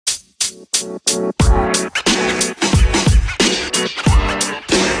Hello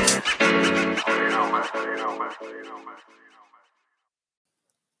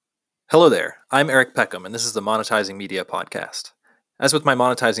there, I'm Eric Peckham, and this is the Monetizing Media podcast. As with my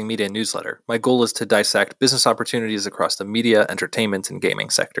Monetizing Media newsletter, my goal is to dissect business opportunities across the media, entertainment, and gaming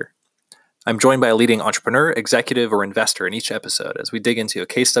sector. I'm joined by a leading entrepreneur, executive, or investor in each episode as we dig into a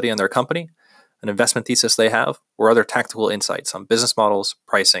case study on their company, an investment thesis they have, or other tactical insights on business models,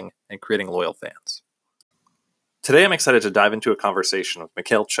 pricing, and creating loyal fans. Today I'm excited to dive into a conversation with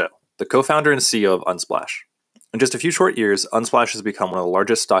Mikael Cho, the co-founder and CEO of Unsplash. In just a few short years, Unsplash has become one of the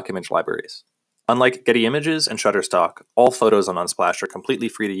largest stock image libraries. Unlike Getty Images and Shutterstock, all photos on Unsplash are completely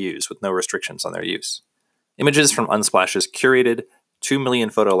free to use with no restrictions on their use. Images from Unsplash's curated 2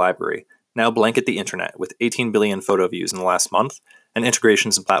 million photo library now blanket the internet with 18 billion photo views in the last month and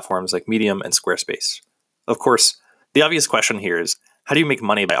integrations in platforms like Medium and Squarespace. Of course, the obvious question here is, how do you make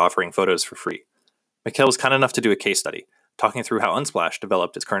money by offering photos for free? Mikael was kind enough to do a case study, talking through how Unsplash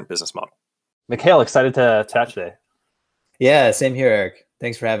developed its current business model. Mikael, excited to chat today. Yeah, same here, Eric.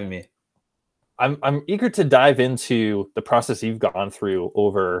 Thanks for having me. I'm eager to dive into the process you've gone through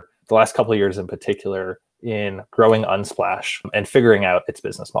over the last couple of years in particular in growing Unsplash and figuring out its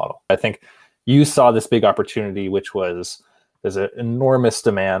business model. I think you saw this big opportunity, which was there's an enormous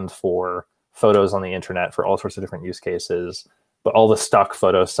demand for photos on the internet for all sorts of different use cases, but all the stock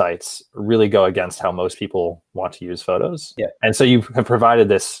photo sites really go against how most people want to use photos. Yeah. And so you have provided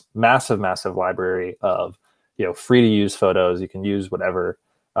this massive library of, free to use photos. You can use whatever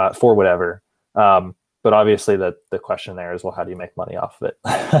for whatever. But obviously the question there is, well, how do you make money off of it?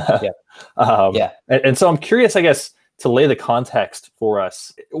 Yeah. And so I'm curious, I guess, to lay the context for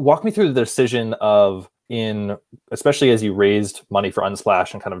us, walk me through the decision of, especially as you raised money for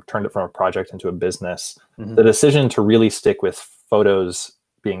Unsplash and kind of turned it from a project into a business, the decision to really stick with photos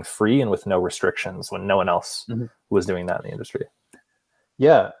being free and with no restrictions when no one else was doing that in the industry.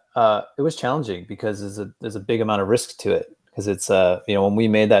 Yeah, it was challenging because there's a big amount of risk to it. Because it's, when we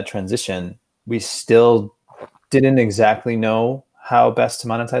made that transition, we still didn't exactly know how best to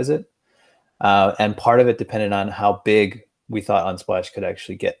monetize it. And part of it depended on how big we thought Unsplash could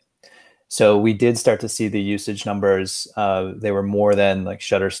actually get. So we did start to see the usage numbers. They were more than like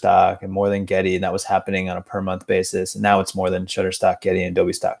Shutterstock and more than Getty, and that was happening on a per month basis. And now it's more than Shutterstock, Getty, and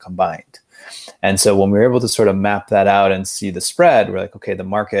Adobe Stock combined. And so when we were able to sort of map that out and see the spread, we're like, okay, the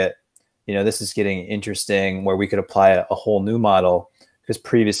market, this is getting interesting where we could apply a whole new model, because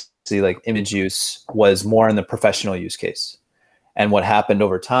previously like image use was more in the professional use case. And what happened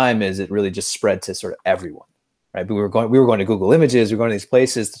over time is it really just spread to sort of everyone. Right, but we were going to Google Images, we were going to these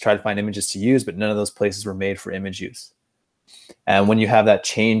places to try to find images to use, but none of those places were made for image use. And when you have that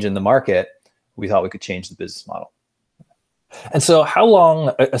change in the market, we thought we could change the business model. And so how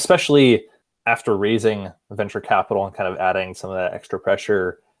long, especially after raising venture capital and kind of adding some of that extra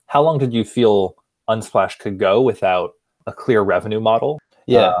pressure, how long did you feel Unsplash could go without a clear revenue model?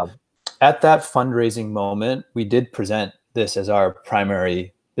 Yeah, at that fundraising moment, we did present this as our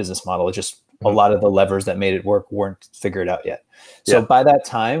primary business model. It just a lot of the levers that made it work weren't figured out yet. So by that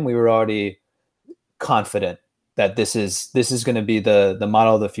time, we were already confident that this is going to be the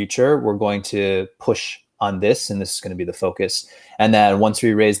model of the future. We're going to push on this, and this is going to be the focus. And then once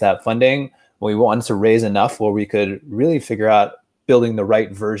we raised that funding, we wanted to raise enough where we could really figure out building the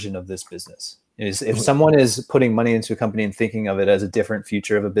right version of this business. If someone is putting money into a company and thinking of it as a different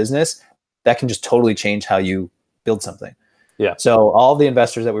future of a business, that can just totally change how you build something. Yeah. So all the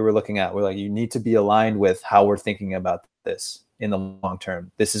investors that we were looking at were like, you need to be aligned with how we're thinking about this in the long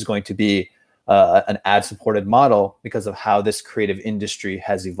term. This is going to be an ad-supported model because of how this creative industry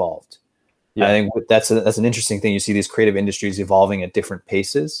has evolved. Yeah. I think that's an interesting thing. You see these creative industries evolving at different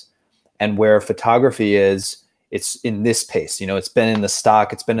paces, and where photography is, it's in this pace. It's been in the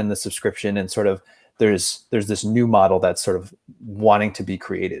stock, it's been in the subscription, and sort of there's this new model that's sort of wanting to be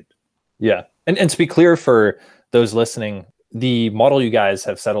created. Yeah, and to be clear for those listening, the model you guys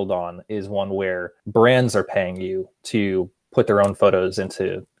have settled on is one where brands are paying you to put their own photos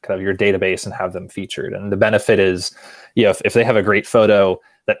into kind of your database and have them featured. And the benefit is, if they have a great photo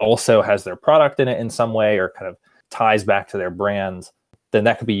that also has their product in it in some way or kind of ties back to their brand, then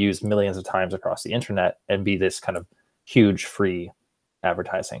that could be used millions of times across the internet and be this kind of huge free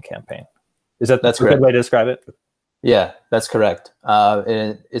advertising campaign. That's a good way to describe it? Yeah, that's correct.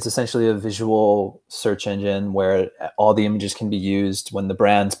 It's essentially a visual search engine where all the images can be used. When the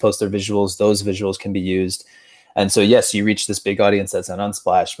brands post their visuals, those visuals can be used. And so, yes, you reach this big audience that's on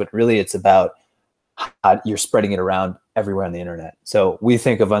Unsplash, but really it's about how you're spreading it around everywhere on the internet. So we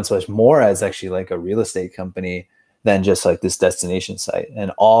think of Unsplash more as actually like a real estate company than just like this destination site.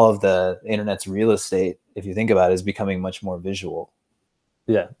 And all of the internet's real estate, if you think about it, is becoming much more visual.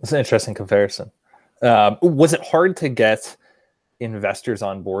 Yeah, it's an interesting comparison. Was it hard to get investors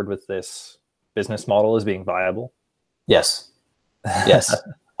on board with this business model as being viable? Yes. Yes.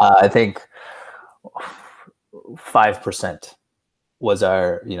 I think 5% was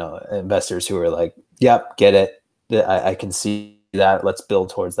our, investors who were like, yep, get it. I can see that. Let's build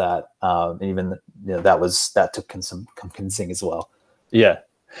towards that. And even, that took some convincing as well. Yeah.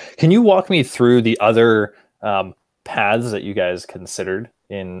 Can you walk me through the other paths that you guys considered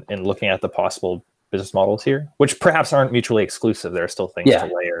in looking at the possible business models here, which perhaps aren't mutually exclusive? There are still things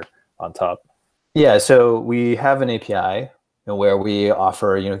to layer on top. Yeah. So we have an API where we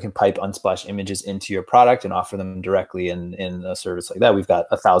offer, you can pipe Unsplash images into your product and offer them directly in a service like that. We've got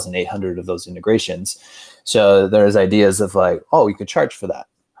 1,800 of those integrations. So there's ideas of like, oh, you could charge for that.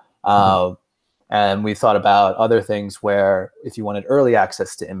 And we thought about other things where if you wanted early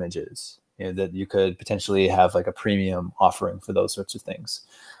access to images, that you could potentially have like a premium offering for those sorts of things.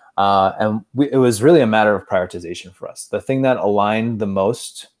 It was really a matter of prioritization for us. The thing that aligned the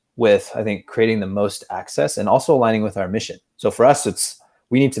most with, I think, creating the most access and also aligning with our mission. So for us,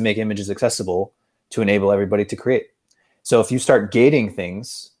 we need to make images accessible to enable everybody to create. So if you start gating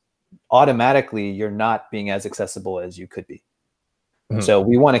things, automatically you're not being as accessible as you could be. So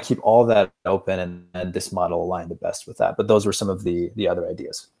we want to keep all that open, and this model aligned the best with that. But those were some of the other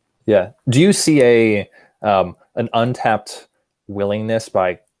ideas. Yeah. Do you see an untapped willingness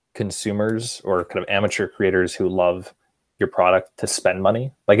by consumers or kind of amateur creators who love your product to spend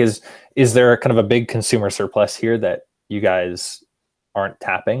money? Like, is there kind of a big consumer surplus here that you guys aren't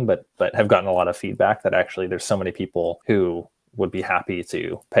tapping, but have gotten a lot of feedback that actually there's so many people who would be happy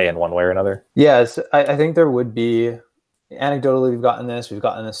to pay in one way or another? Yes, I think there would be. Anecdotally, we've gotten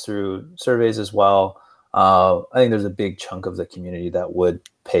this through surveys as well. I think there's a big chunk of the community that would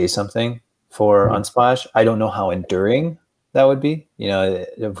pay something for Unsplash. I don't know how enduring that would be.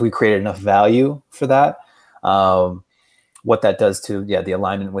 If we created enough value for that, what that does to the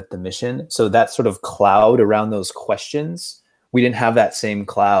alignment with the mission. So that sort of cloud around those questions, we didn't have that same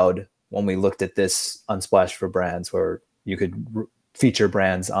cloud when we looked at this Unsplash for brands, where you could feature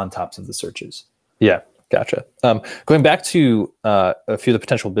brands on tops of the searches. Yeah. Gotcha. Going back to a few of the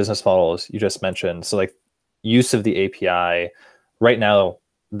potential business models you just mentioned. So like use of the API right now,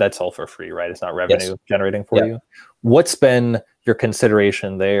 that's all for free, right? It's not revenue generating for you. What's been your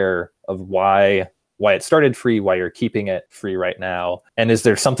consideration there of why it started free, why you're keeping it free right now? And is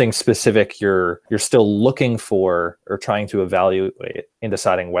there something specific you're still looking for or trying to evaluate in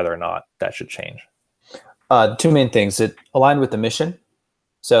deciding whether or not that should change? Two main things. It aligned with the mission.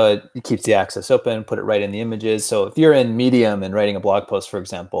 So it keeps the access open, put it right in the images. So if you're in Medium and writing a blog post, for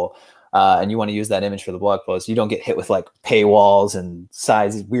example, and you want to use that image for the blog post, you don't get hit with like paywalls and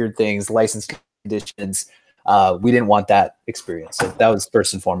sizes, weird things, license conditions. We didn't want that experience. So that was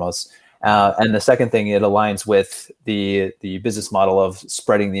first and foremost. And the second thing, it aligns with the business model of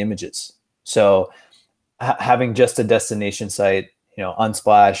spreading the images. So having just a destination site,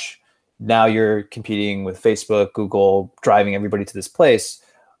 Unsplash, now you're competing with Facebook, Google, driving everybody to this place.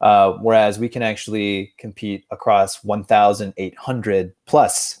 Whereas we can actually compete across 1,800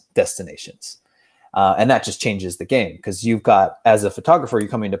 plus destinations. And that just changes the game, because you've got, as a photographer, you're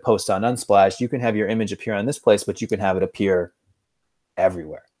coming to post on Unsplash, you can have your image appear on this place, but you can have it appear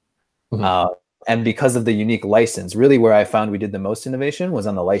everywhere. And because of the unique license, really where I found we did the most innovation was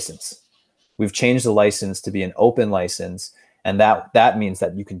on the license. We've changed the license to be an open license. And that means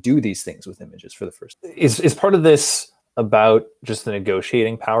that you can do these things with images for the first time. Is part of this about just the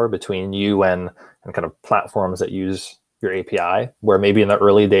negotiating power between you and kind of platforms that use your API, where maybe in the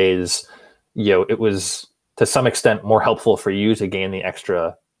early days, it was to some extent more helpful for you to gain the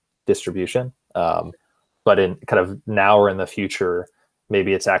extra distribution. But in kind of now or in the future,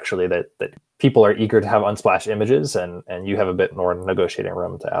 maybe it's actually that people are eager to have Unsplash images, and you have a bit more negotiating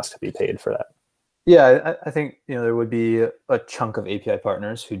room to ask to be paid for that. Yeah, I think there would be a chunk of API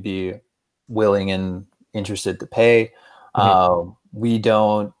partners who'd be willing and interested to pay. We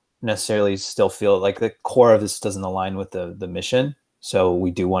don't necessarily still feel like the core of this doesn't align with the mission, so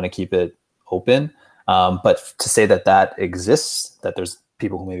we do want to keep it open. But to say that exists, that there's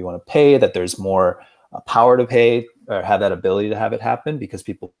people who maybe want to pay, that there's more power to pay or have that ability to have it happen because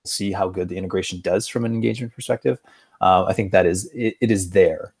people see how good the integration does from an engagement perspective, I think that it is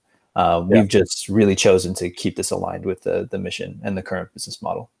there. We've just really chosen to keep this aligned with the mission and the current business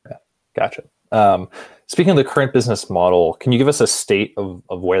model. Yeah, gotcha. Speaking of the current business model, can you give us a state of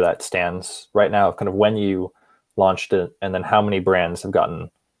where that stands right now, kind of when you launched it, and then how many brands have gotten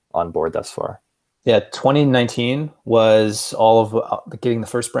on board thus far? Yeah, 2019 was all of getting the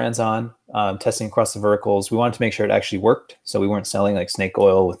first brands on, testing across the verticals. We wanted to make sure it actually worked. So we weren't selling like snake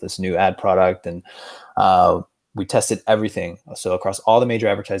oil with this new ad product. And uh, we tested everything. So across all the major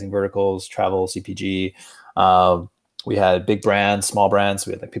advertising verticals, travel, CPG, we had big brands, small brands.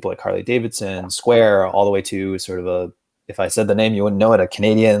 We had like people like Harley Davidson, Square, all the way to sort of a, if I said the name, you wouldn't know it, a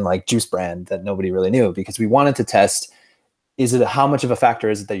Canadian like juice brand that nobody really knew, because we wanted to test, is it, how much of a factor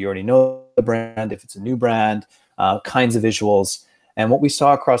is it that you already know the brand, if it's a new brand, kinds of visuals. And what we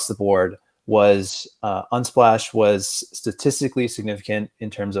saw across the board was Unsplash was statistically significant in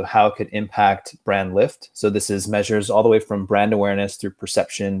terms of how it could impact brand lift. So this is measures all the way from brand awareness through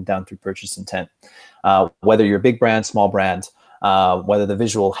perception down through purchase intent. Whether you're a big brand, small brand, whether the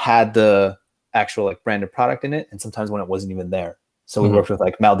visual had the actual like branded product in it, and sometimes when it wasn't even there. So we worked with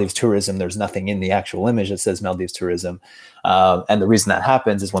like Maldives tourism. There's nothing in the actual image that says Maldives tourism. And the reason that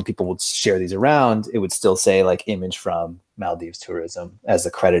happens is when people would share these around, it would still say like image from Maldives tourism as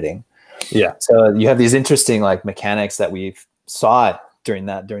the crediting. Yeah. So you have these interesting like mechanics that we saw during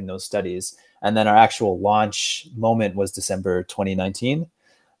those studies. And then our actual launch moment was December 2019.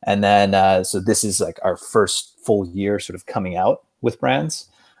 And then, so this is like our first full year sort of coming out with brands.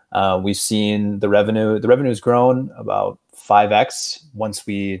 We've seen the revenue has grown about 5x once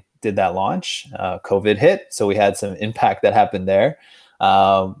we did that launch. COVID hit, so we had some impact that happened there.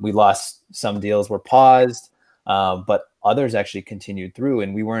 We lost some deals, were paused, but others actually continued through,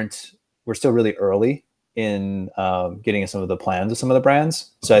 and we're still really early in getting some of the plans of some of the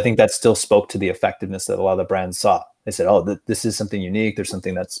brands. So I think that still spoke to the effectiveness that a lot of the brands saw. They said, oh, this is something unique. There's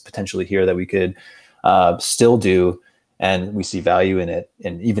something that's potentially here that we could still do, and we see value in it.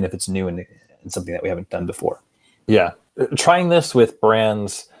 And even if it's new and something that we haven't done before. Yeah. Trying this with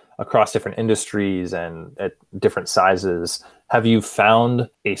brands across different industries and at different sizes, have you found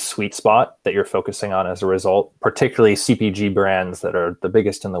a sweet spot that you're focusing on as a result, particularly CPG brands that are the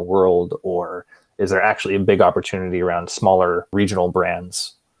biggest in the world, or is there actually a big opportunity around smaller regional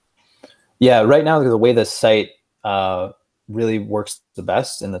brands? Yeah, right now, the way the site really works the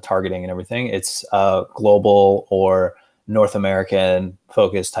best in the targeting and everything, it's global or North American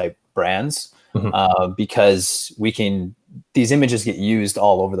focused type brands, because these images get used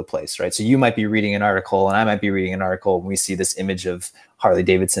all over the place, right? So you might be reading an article and I might be reading an article and we see this image of Harley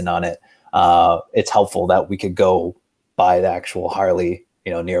Davidson on it. It's helpful that we could go buy the actual Harley,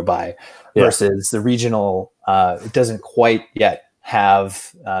 nearby, versus the regional, it doesn't quite yet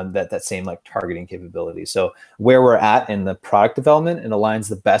have that same like targeting capability. So where we're at in the product development, it aligns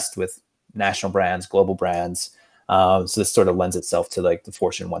the best with national brands, global brands. So this sort of lends itself to like the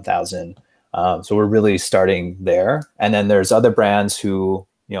Fortune 1000. So we're really starting there. And then there's other brands who,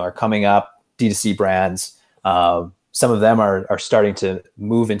 are coming up, D2C brands. Some of them are starting to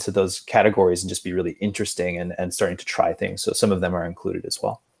move into those categories and just be really interesting and starting to try things. So some of them are included as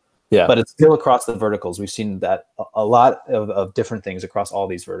well. Yeah. But it's still across the verticals. We've seen that a lot of different things across all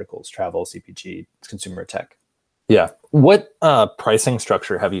these verticals: travel, CPG, consumer tech. Yeah. What pricing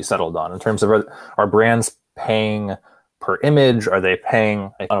structure have you settled on in terms of are brands paying per image? Are they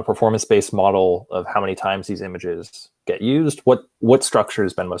paying on a performance-based model of how many times these images get used? What structure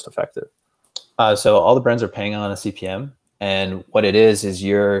has been most effective? So all the brands are paying on a CPM, and what it is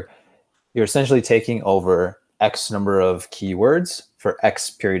you're essentially taking over X number of keywords for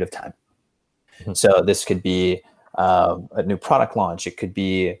X period of time. So this could be a new product launch. It could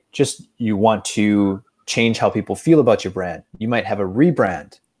be just you want to change how people feel about your brand. You might have a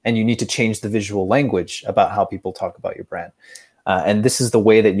rebrand and you need to change the visual language about how people talk about your brand. And this is the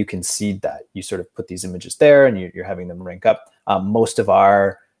way that you can seed that. You sort of put these images there and you're having them rank up. Most of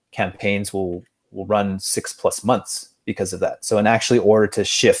our campaigns will run 6+ months because of that. So in actually order to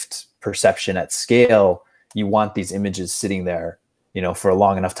shift perception at scale, you want these images sitting there, for a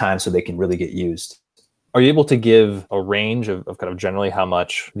long enough time so they can really get used. Are you able to give a range of kind of generally how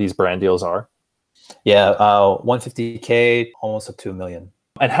much these brand deals are? Yeah, 150K, almost up to $1 million.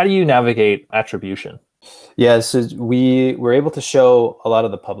 And how do you navigate attribution? Yeah, so we were able to show a lot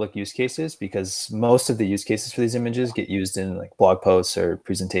of the public use cases because most of the use cases for these images get used in like blog posts or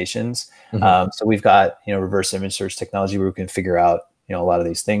presentations. So we've got, reverse image search technology where we can figure out, a lot of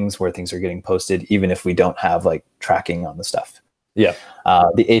these things where things are getting posted, even if we don't have like tracking on the stuff. Yeah.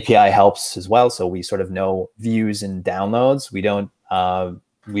 The API helps as well. So we sort of know views and downloads. We don't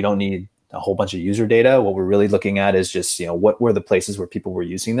need a whole bunch of user data. What we're really looking at is just, what were the places where people were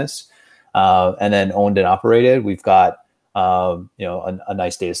using this, and then owned and operated. We've got, a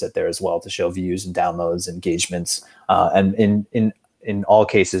nice data set there as well to show views and downloads, engagements. And in all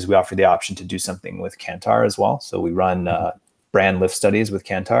cases, we offer the option to do something with Kantar as well. So we run brand lift studies with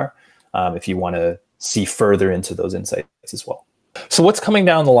Kantar. if you want to see further into those insights as well. So what's coming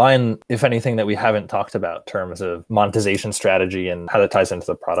down the line, if anything, that we haven't talked about in terms of monetization strategy and how that ties into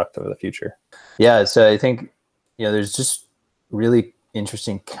the product of the future? Yeah, so I think, there's just really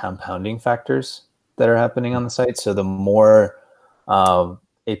interesting compounding factors that are happening on the site. So the more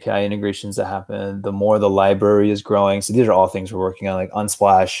API integrations that happen, the more the library is growing. So these are all things we're working on. Like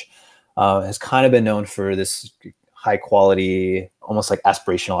Unsplash has kind of been known for this high quality, almost like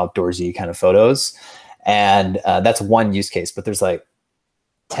aspirational outdoorsy kind of photos. And that's one use case, but there's like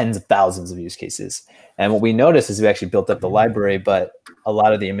tens of thousands of use cases. And what we noticed is we actually built up the library, but a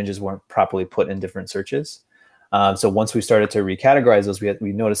lot of the images weren't properly put in different searches. So once we started to recategorize those,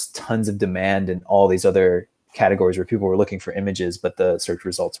 we noticed tons of demand in all these other categories where people were looking for images, but the search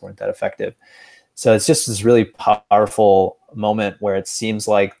results weren't that effective. So it's just this really powerful moment where it seems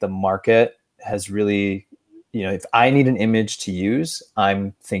like the market has really, if I need an image to use,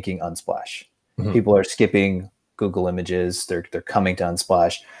 I'm thinking Unsplash. Mm-hmm. People are skipping Google Images. They're coming to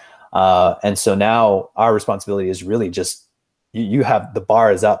Unsplash. And so now our responsibility is really just, you have, the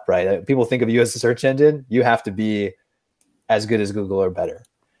bar is up, right? People think of you as a search engine. You have to be as good as Google or better.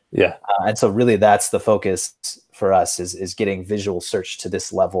 Yeah. And so really that's the focus for us is getting visual search to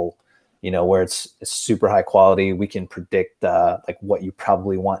this level, where it's super high quality. We can predict like what you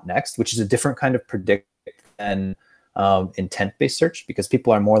probably want next, which is a different kind of predict than intent-based search, because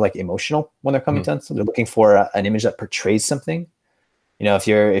people are more like emotional when they're coming to us. So they're looking for an image that portrays something. If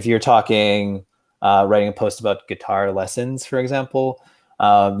you're talking, writing a post about guitar lessons, for example,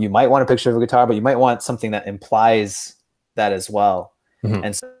 you might want a picture of a guitar, but you might want something that implies that as well. Mm-hmm.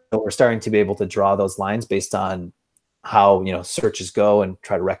 And so we're starting to be able to draw those lines based on how searches go and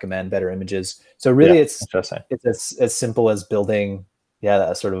try to recommend better images. So really, it's as simple as building,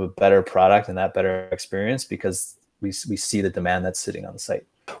 a sort of a better product and that better experience, because we see the demand that's sitting on the site.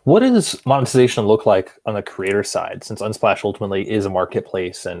 What does monetization look like on the creator side, since Unsplash ultimately is a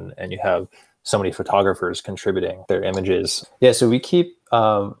marketplace and you have so many photographers contributing their images? Yeah, so we keep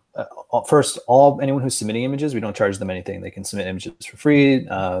first, anyone who's submitting images, we don't charge them anything. They can submit images for free,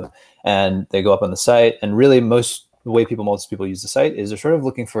 and they go up on the site. And really, most people use the site is they're sort of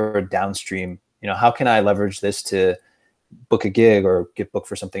looking for a downstream. How can I leverage this to book a gig or get booked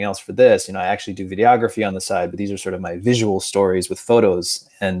for something else for this? I actually do videography on the side, but these are sort of my visual stories with photos.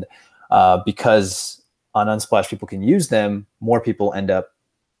 And because on Unsplash people can use them, more people end up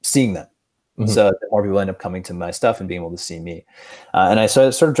seeing them. Mm-hmm. So more people end up coming to my stuff and being able to see me. And I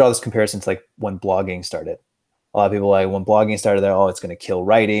sort of draw this comparison to like when blogging started. A lot of people when blogging started, it's going to kill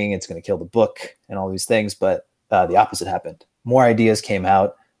writing, it's going to kill the book and all these things. But the opposite happened. More ideas came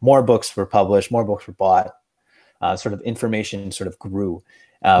out, more books were published, more books were bought. Sort of information sort of grew.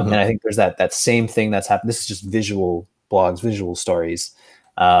 And I think there's that same thing that's happened. This is just visual blogs, visual stories.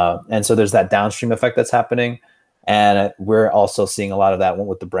 And so there's that downstream effect that's happening. And we're also seeing a lot of that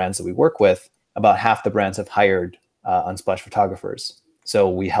with the brands that we work with. About half the brands have hired Unsplash photographers. So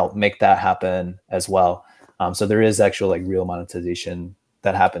we help make that happen as well. So there is actual like real monetization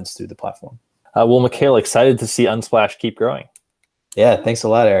that happens through the platform. Well, Mikael, excited to see Unsplash keep growing. Yeah, thanks a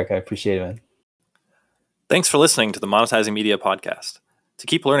lot, Eric. I appreciate it, man. Thanks for listening to the Monetizing Media podcast. To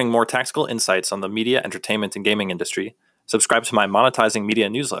keep learning more tactical insights on the media, entertainment, and gaming industry, subscribe to my Monetizing Media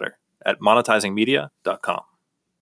newsletter at monetizingmedia.com.